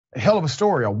A hell of a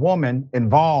story. A woman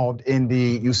involved in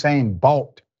the Usain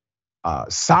Bolt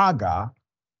saga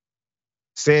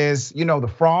says,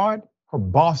 the fraud, her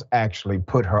boss actually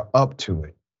put her up to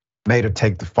it, made her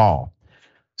take the fall.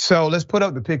 So let's put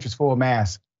up the pictures full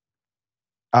mass.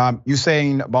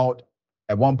 Usain Bolt,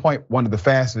 at one point, one of the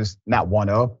fastest, not one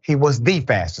of, he was the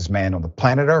fastest man on the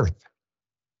planet Earth.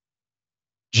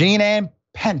 Jean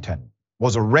Panton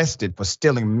was arrested for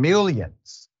stealing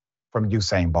millions from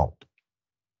Usain Bolt,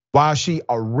 while she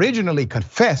originally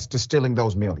confessed to stealing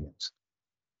those millions.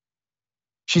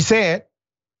 She said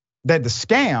that the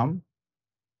scam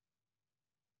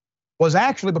was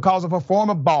actually because of her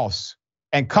former boss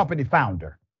and company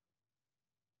founder.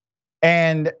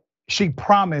 And she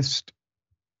promised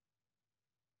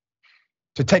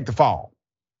to take the fall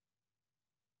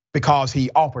because he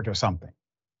offered her something.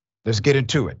 Let's get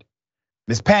into it.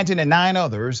 Ms. Panton and 9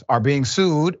 others are being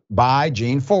sued by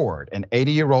Jean Forde, an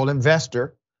 80-year-old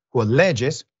investor who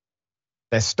alleges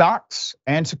that Stocks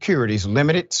and Securities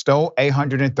Limited stole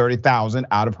 $830,000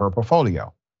 out of her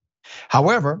portfolio.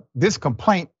 However, this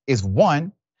complaint is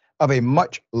one of a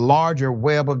much larger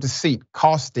web of deceit,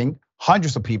 costing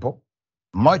hundreds of people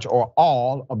much or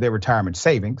all of their retirement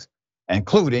savings,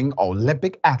 including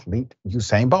Olympic athlete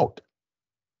Usain Bolt.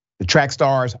 The track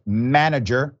star's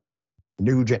manager,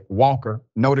 Nugent Walker,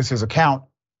 noticed his account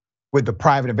with the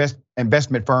private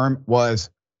investment firm was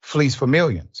fleeced for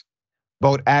millions.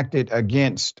 Bolt acted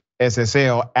against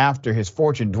SSL after his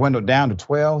fortune dwindled down to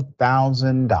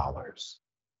 $12,000.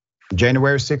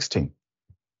 January 16th,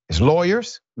 his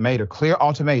lawyers made a clear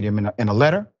ultimatum in a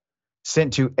letter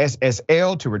sent to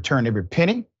SSL to return every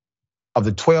penny of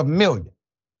the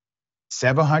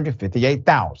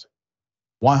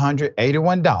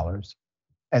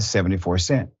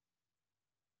 $12,758,181.74.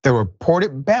 The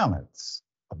reported balance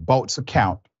of Bolt's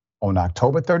account on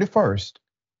October 31st,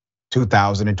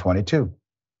 2022,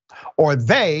 or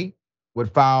they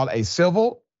would file a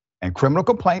civil and criminal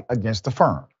complaint against the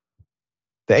firm.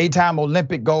 The 8-time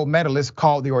Olympic gold medalist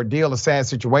called the ordeal a sad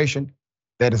situation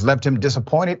that has left him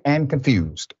disappointed and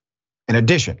confused. In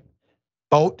addition,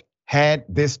 Bolt had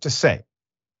this to say: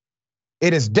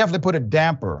 "It has definitely put a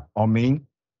damper on me.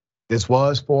 This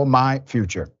was for my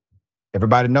future.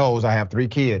 Everybody knows I have 3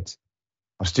 kids.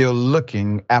 I'm still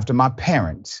looking after my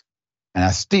parents, and I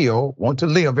still want to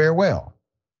live very well."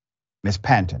 Ms.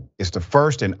 Panton is the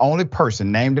first and only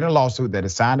person named in a lawsuit that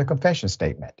has signed a confession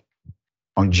statement.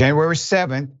 On January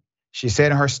 7th, she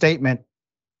said in her statement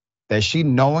that she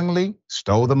knowingly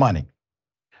stole the money.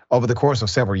 Over the course of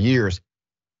several years,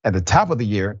 at the top of the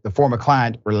year, the former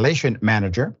client relation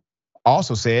manager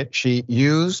also said she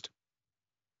used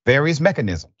various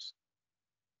mechanisms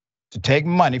to take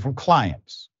money from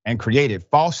clients and created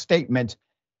false statements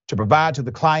to provide to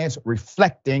the clients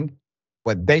reflecting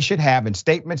what they should have, in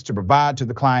statements to provide to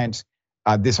the clients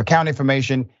this account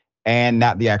information and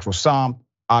not the actual sum.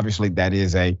 Obviously, that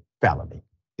is a felony,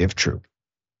 if true.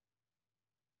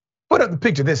 Put up the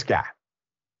picture of this guy.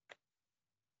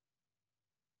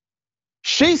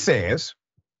 She says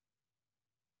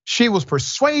she was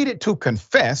persuaded to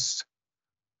confess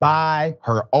by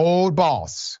her old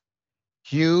boss,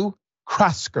 Hugh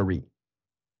Croskery.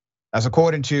 That's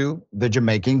according to the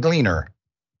Jamaican Gleaner.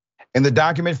 In the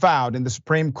document filed in the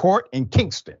Supreme Court in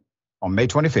Kingston on May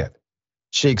 25th,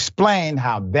 she explained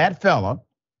how that fella,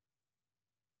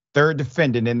 third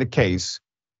defendant in the case,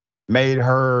 made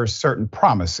her certain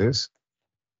promises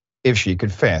if she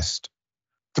confessed.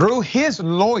 Through his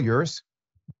lawyers,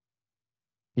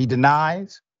 he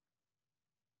denies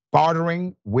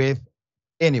bartering with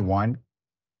anyone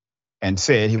and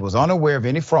said he was unaware of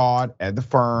any fraud at the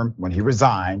firm when he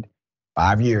resigned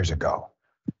 5 years ago.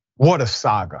 What a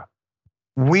saga.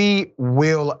 We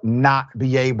will not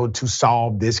be able to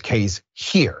solve this case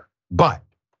here, but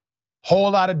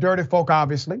whole lot of dirty folk,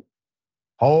 obviously,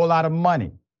 whole lot of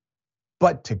money.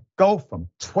 But to go from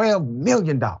 $12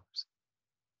 million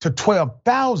to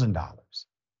 $12,000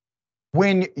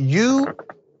 when you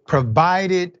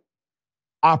provided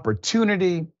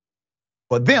opportunity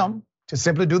for them to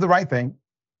simply do the right thing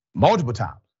multiple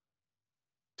times,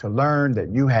 to learn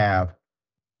that you have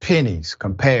pennies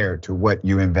compared to what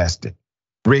you invested.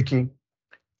 Rickey,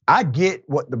 I get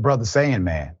what the brother's saying,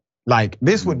 man. Like,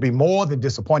 this would be more than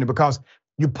disappointing because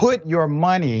you put your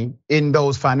money in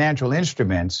those financial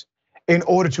instruments in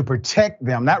order to protect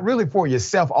them, not really for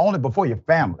yourself only, but for your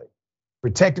family.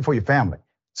 Protect it for your family.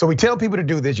 So we tell people to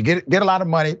do this. You get a lot of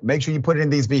money, make sure you put it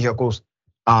in these vehicles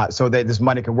so that this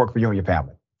money can work for you and your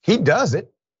family. He does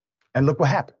it, and look what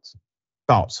happens.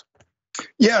 Thoughts?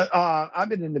 Yeah, I've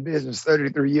been in the business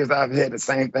 33 years. I've had the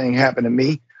same thing happen to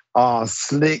me.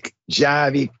 slick,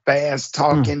 jivey, fast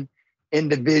talking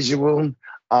individual.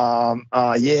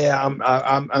 Yeah,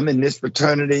 I'm in this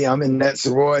fraternity. I'm in that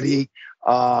sorority.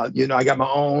 I got my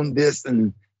own this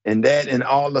and that, and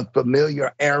all the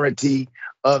familiarity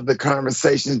of the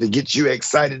conversation to get you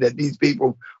excited that these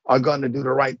people are going to do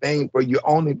the right thing for you,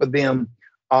 only for them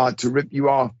to rip you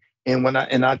off.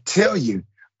 And I tell you,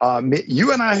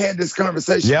 you and I had this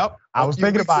conversation. Yep, I was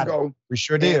thinking about it. We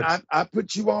sure did. I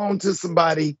put you on to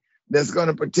somebody that's going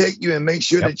to protect you and make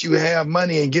sure that you have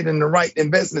money and get in the right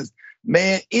investments.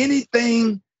 Man,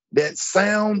 anything that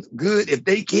sounds good, if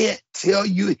they can't tell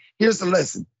you, here's the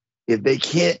lesson. If they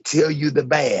can't tell you the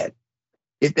bad,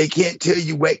 if they can't tell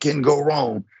you what can go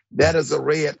wrong, that is a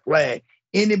red flag.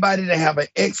 Anybody that have an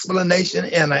explanation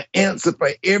and an answer for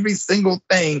every single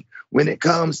thing when it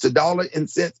comes to dollar and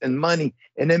cents and money,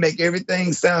 and they make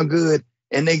everything sound good,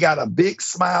 and they got a big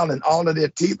smile and all of their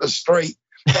teeth are straight,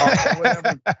 or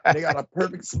whatever, they got a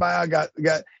perfect smile,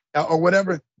 or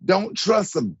whatever, don't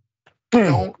trust them.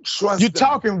 Don't trust them. You're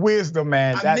talking wisdom,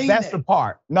 man. That's the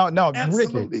part. No,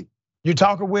 absolutely. Rickey, you're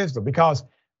talking wisdom, because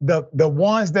the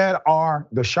ones that are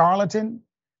the charlatan,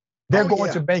 they're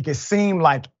going to make it seem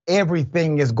like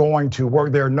everything is going to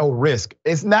work. There's no risk.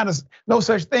 It's not no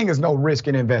such thing as no risk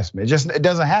in investment. It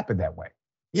doesn't happen that way.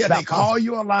 Yeah, they call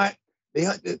you a lot.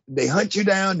 They hunt you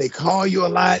down. They call you a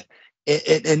lot,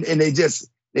 and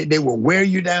they will wear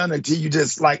you down until you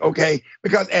just like, okay.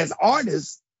 Because as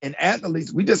artists and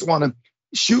athletes, we just want to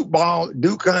shoot ball,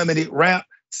 do comedy, rap,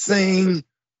 sing,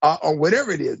 or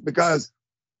whatever it is, because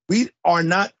we are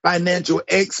not financial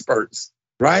experts,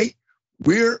 right?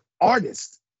 We're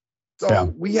artists.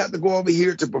 So we have to go over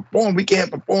here to perform. We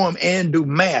can't perform and do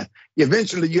math.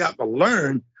 Eventually, you have to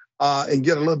learn and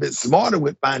get a little bit smarter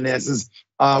with finances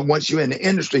once you're in the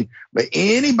industry. But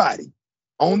anybody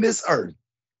on this earth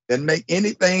that make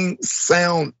anything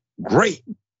sound great,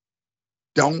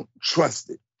 don't trust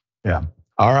it. Yeah.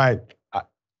 All right.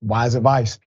 Wise advice.